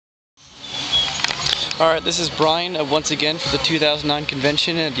Alright, this is Brian once again for the 2009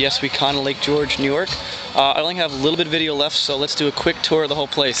 convention at Yeswecon, Lake George, New York. I only have a little bit of video left, so let's do a quick tour of the whole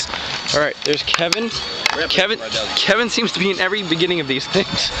place. Alright, there's Kevin. Kevin seems to be in every beginning of these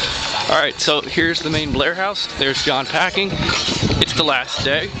things. Alright, so here's the main Blair house. There's John packing. It's the last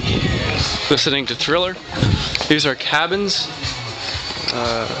day. Listening to Thriller. These are cabins.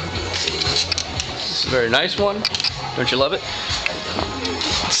 This is a very nice one. Don't you love it?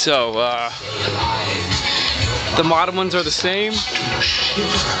 So, the modern ones are the same.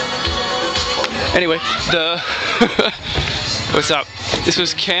 Anyway, what's up? This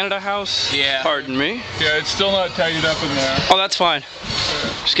was Canada House. Yeah. Pardon me. Yeah, it's still not tidied up in there. Oh, that's fine.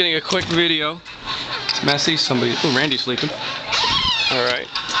 Just getting a quick video. It's messy. Somebody. Oh, Randy's sleeping. All right.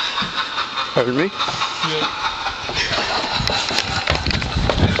 Pardon me. Yeah.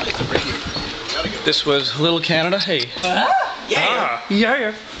 This was Little Canada. Hey. Yeah. Ah,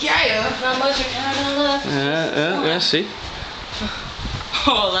 yeah. Yeah. Not much of Canada left. Yeah, see?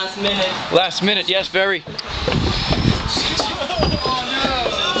 Oh, last minute. Last minute, yes, very.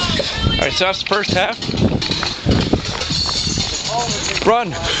 Alright, so that's the first half.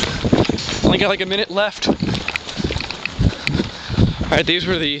 Run! Only got like a minute left. Alright, these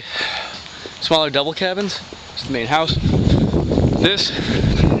were the smaller double cabins. It's the main house. This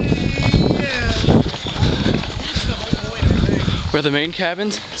were the main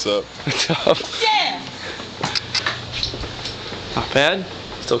cabins. What's up? What's up? Yeah! Not bad.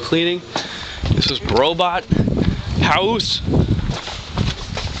 Still cleaning. This was Robot House.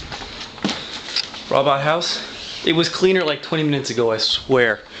 Robot House. It was cleaner like 20 minutes ago, I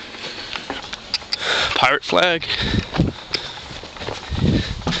swear. Pirate flag.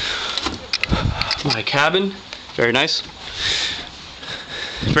 My cabin. Very nice.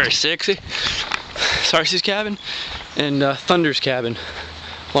 Very sexy. Sarcy's cabin. And Thunder's cabin.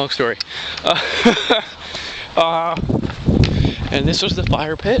 Long story. And this was the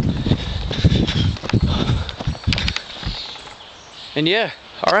fire pit. And yeah,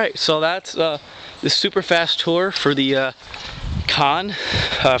 alright, so that's the super fast tour for the con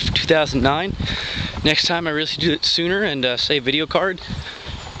for 2009. Next time I really should do it sooner and save video card.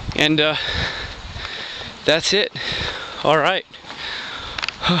 And that's it. Alright.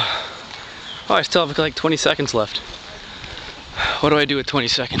 Oh, I still have like 20 seconds left. What do I do with 20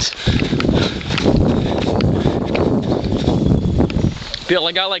 seconds? Bill,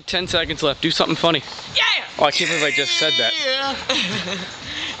 I got like 10 seconds left. Do something funny. Yeah! Oh, I can't believe I just said that. Yeah.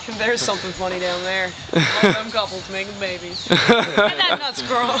 There's something funny down there. All them couples making babies. Get that nut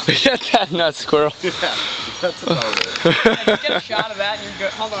squirrel. Get that nut squirrel. Yeah, that's about it. Yeah, just get a shot of that and you're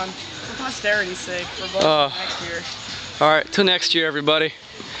good. Hold on. For posterity's sake, for both next year. Alright, till next year, everybody.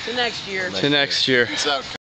 To next year. To next year. Peace out.